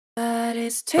But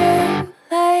it's too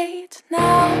late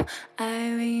now. I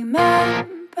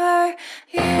remember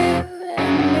you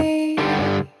and me,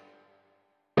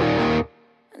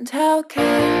 and how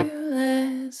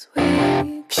careless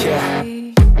we could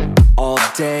be. All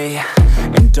day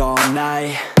and all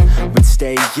night, we'd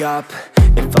stay up,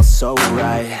 it felt so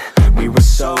right. We were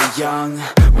so young,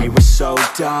 we were so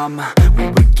dumb. We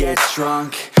would get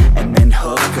drunk and then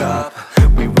hook up.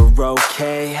 We were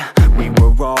okay, we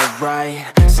were alright,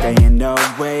 staying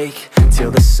awake till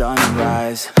the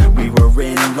sunrise. We were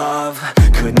in love,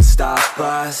 couldn't stop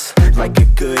us, like a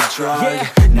good drug,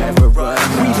 never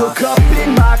enough. We'd hook up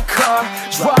in my car,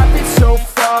 drive it so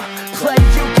far, play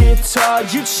your guitar,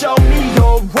 you'd show me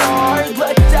your art.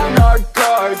 Let down our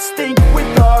guards, think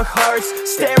with our hearts,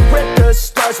 stare at the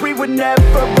stars. We were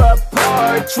never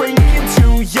apart, drinking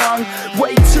too young,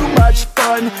 way too much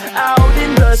fun, out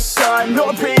in the sun,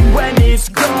 or rain when it's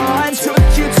gone. Took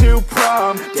you to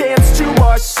prom, dance to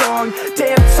our song,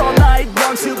 dance all night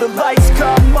long till the lights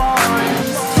come on.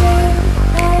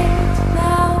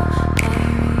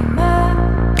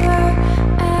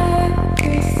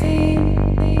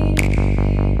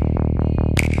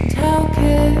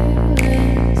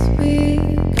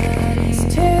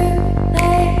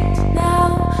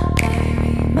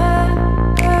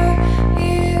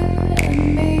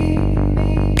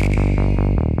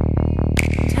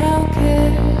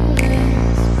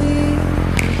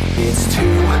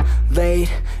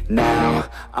 Late now,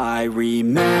 I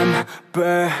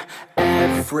remember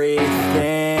everything,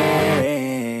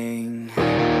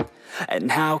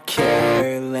 and how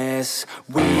careless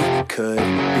we could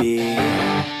be,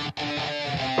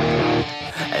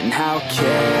 and how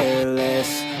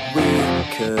careless we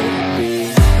could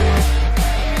be,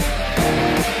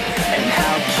 and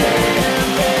how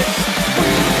careless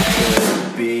we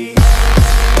could be.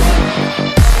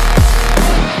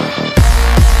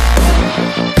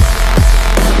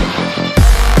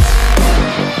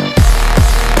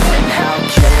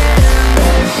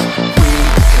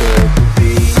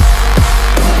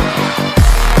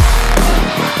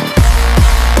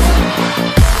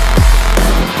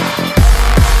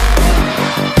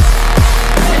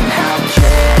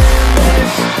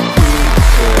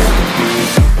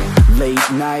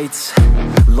 Nights,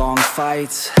 long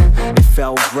fights, it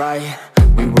felt right,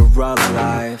 we were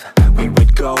alive. We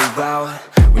would go out,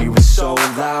 we were so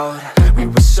loud, we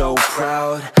were so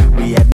proud, we had